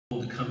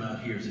come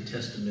out here is a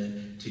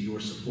testament to your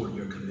support and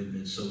your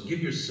commitment. So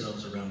give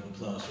yourselves a round of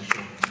applause for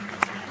showing up.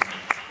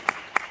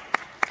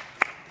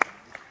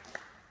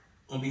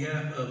 On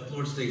behalf of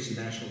Florida State's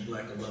National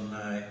Black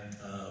Alumni,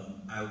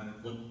 I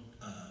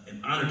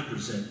am honored to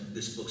present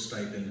this book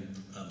stipend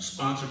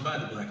sponsored by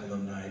the Black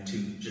Alumni to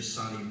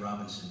Jasani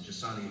Robinson.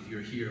 Jasani, if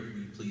you're here,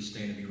 will you please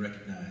stand and be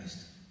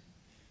recognized?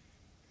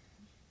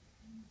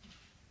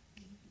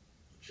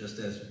 Just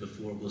as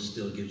before, we'll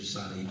still give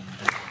Jasani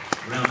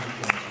a round of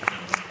applause.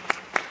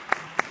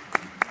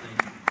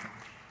 Thank you.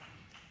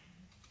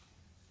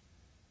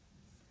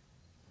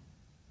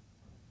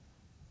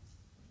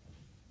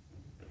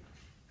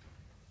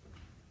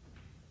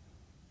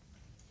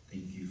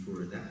 Thank you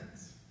for that.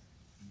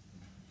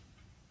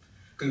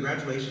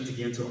 Congratulations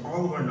again to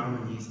all of our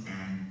nominees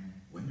and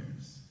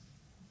winners.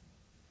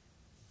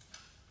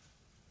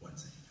 One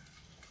second.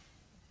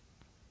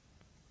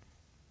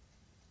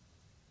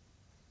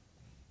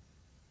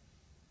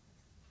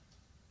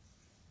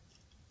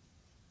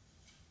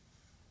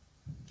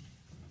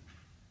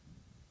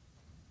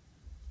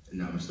 And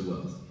now, Mr.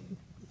 Wells.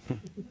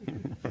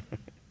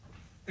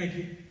 Thank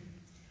you.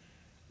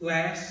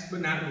 Last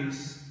but not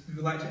least, we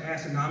would like to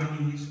ask the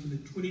nominees for the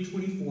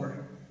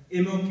 2024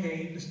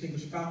 MLK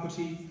Distinguished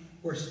Faculty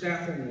or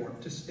Staff Award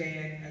to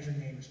stand as your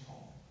name is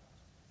called.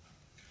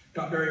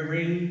 Dr.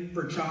 Irene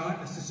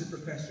Burchard, Assistant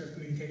Professor of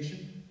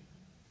Communication.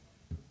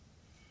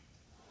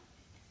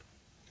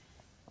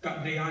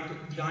 Dr.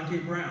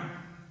 Deontay Brown,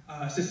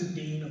 Assistant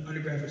Dean of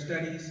Undergraduate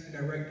Studies and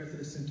Director for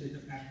the Center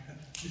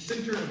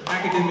of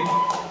Academic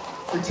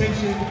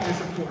Retention and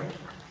Support.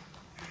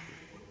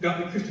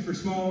 Dr. Christopher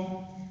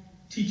Small,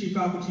 Teaching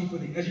Faculty for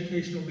the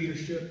Educational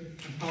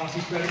Leadership and Policy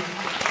Studies.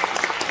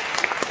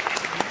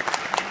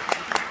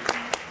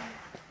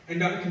 And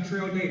Dr.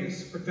 Contrell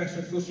Davis, Professor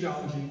of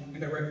Sociology and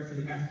Director for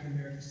the African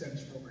American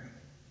Studies Program.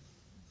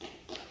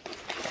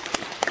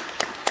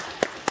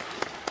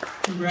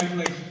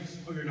 Congratulations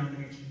on your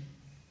nomination.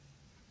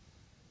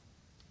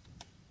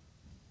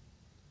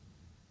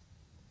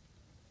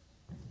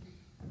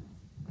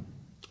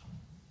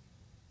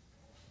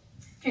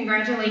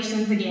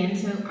 Congratulations again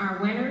to our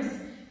winners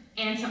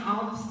and to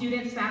all the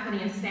students, faculty,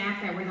 and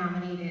staff that were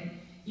nominated.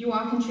 You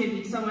all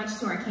contribute so much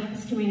to our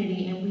campus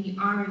community, and we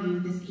honor you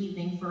this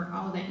evening for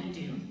all that you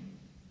do.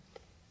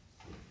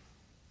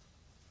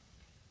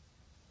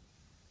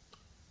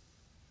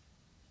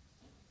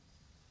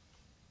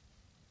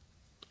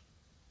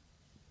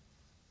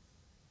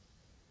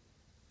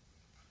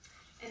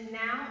 And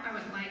now I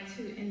would like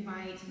to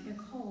invite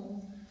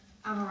Nicole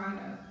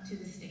Alvarado to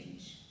the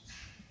stage.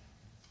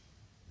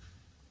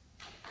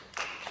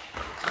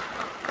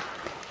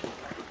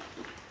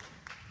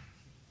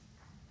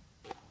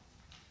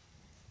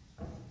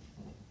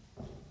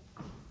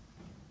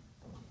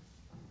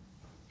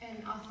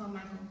 And also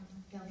Michael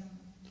Gelson.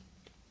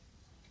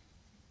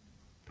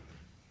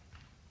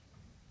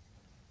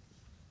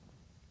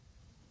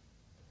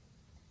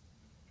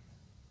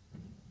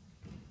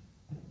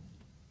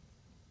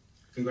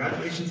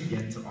 Congratulations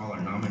again to all our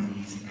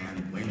nominees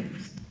and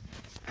winners.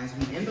 As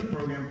we end the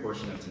program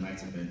portion of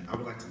tonight's event, I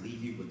would like to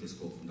leave you with this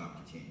quote from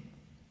Dr. King.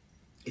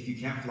 If you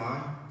can't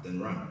fly, then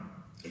run.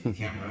 If you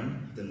can't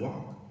run, then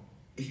walk.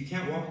 If you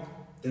can't walk,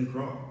 then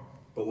crawl.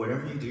 But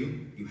whatever you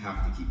do, you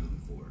have to keep moving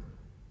forward.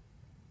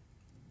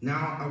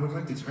 Now, I would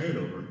like to turn it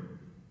over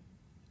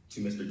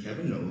to Mr.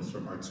 Kevin Knowles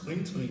from our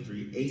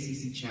 2023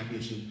 ACC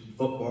Championship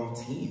football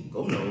team.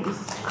 Go Knowles!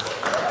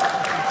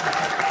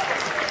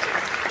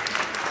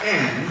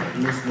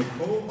 And Ms.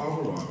 Nicole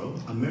Alvarado,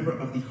 a member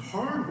of the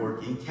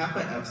hard-working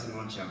Kappa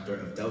Epsilon chapter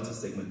of Delta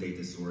Sigma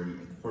Theta Sorority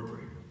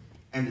Incorporated,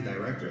 and the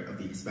director of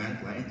the Hispanic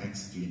Latinx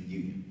Student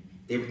Union.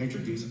 They will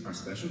introduce our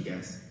special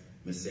guests,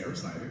 Ms. Sarah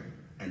Snyder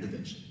and Da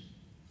Vinci.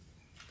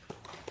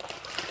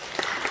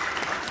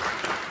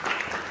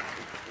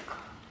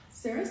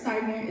 Sarah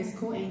Sardner is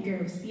co-anchor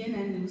of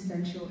CNN News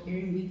Central,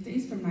 airing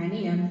weekdays from 9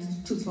 a.m.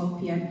 to 12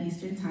 p.m.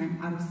 Eastern Time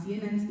out of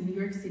CNN's New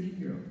York City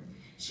Bureau.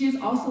 She is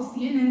also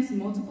CNN's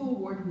multiple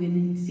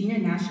award-winning senior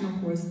national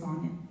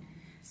correspondent.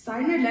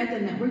 Sardner led the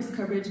network's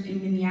coverage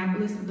in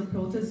Minneapolis of the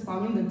protests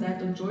following the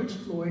death of George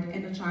Floyd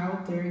and the trial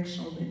of Derek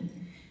Chauvin.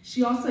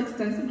 She also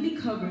extensively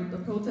covered the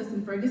protests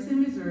in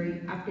Ferguson,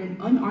 Missouri after an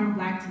unarmed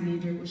black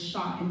teenager was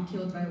shot and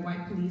killed by a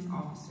white police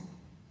officer.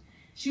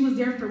 She was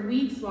there for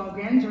weeks while a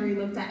grand jury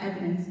looked at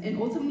evidence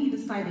and ultimately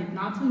decided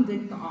not to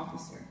indict the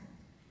officer.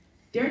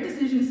 Their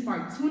decision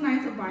sparked 2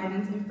 nights of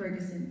violence in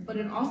Ferguson, but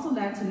it also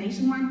led to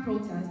nationwide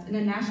protests and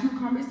a national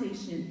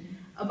conversation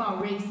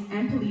about race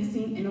and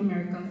policing in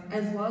America,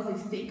 as well as a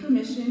state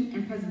commission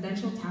and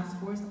presidential task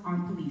force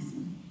on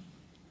policing.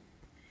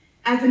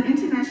 As an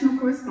international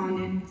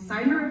correspondent,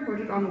 Sardner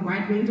reported on a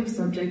wide range of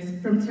subjects,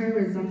 from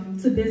terrorism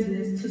to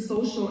business to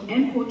social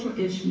and cultural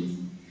issues.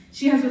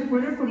 She has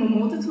reported from a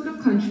multitude of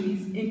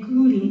countries,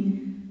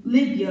 including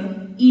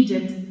Libya,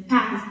 Egypt,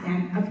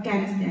 Pakistan,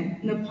 Afghanistan,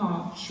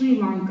 Nepal, Sri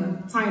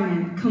Lanka,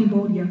 Thailand,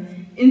 Cambodia,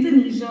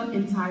 Indonesia,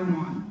 and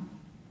Taiwan.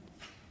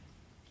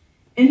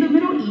 In the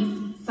Middle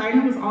East,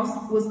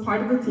 Seidner was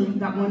part of the team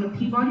that won a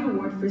Peabody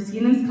Award for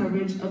CNN's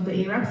coverage of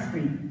the Arab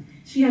Spring.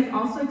 She has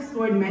also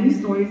explored many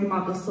stories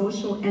about the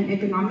social and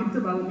economic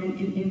development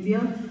in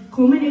India,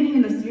 culminating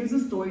in a series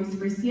of stories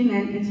for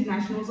CNN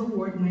International's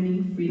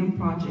award-winning Freedom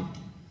Project.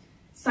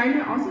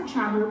 Seidner also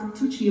traveled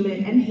to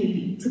Chile and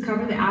Haiti to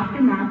cover the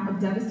aftermath of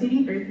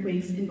devastating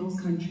earthquakes in those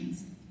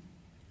countries.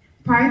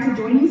 Prior to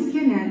joining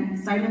CNN,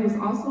 Seidner was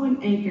also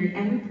an anchor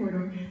and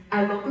reporter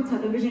at local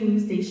television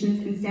news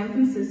stations in San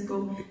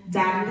Francisco,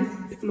 Dallas,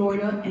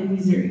 Florida, and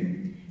Missouri.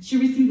 She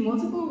received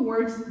multiple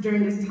awards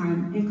during this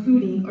time,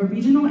 including a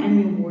Regional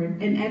Emmy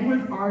Award, an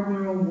Edward R.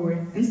 Murrow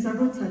Award, and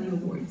several Telly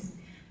Awards.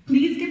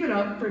 Please give it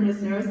up for Ms.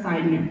 Sarah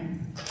Seidner.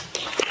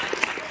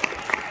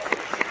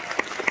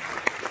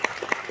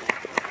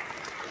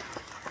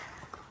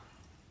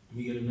 Let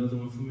me get another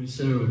one from Ms.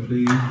 Sarah,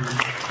 please.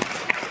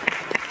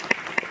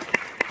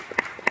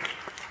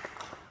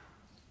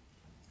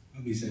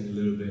 I'll be saying a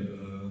little bit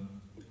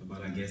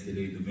about our guest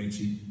today, Da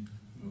Vinci.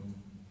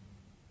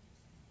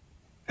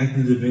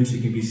 Actor Da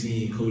Vinci can be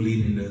seen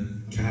co-leading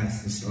the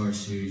cast and star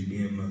series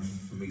BMF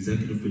from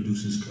executive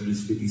producers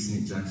Curtis 50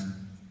 Cent Jackson.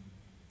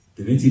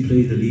 Da Vinci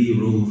plays the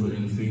lead role for the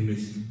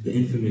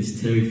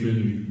infamous Terry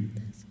Flannery.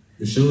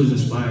 The show is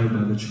inspired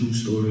by the true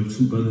story of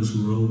two brothers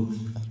who rose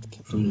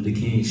from the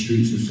decaying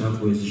streets of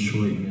Southwest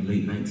Detroit in the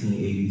late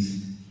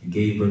 1980s and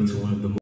gave birth to one of the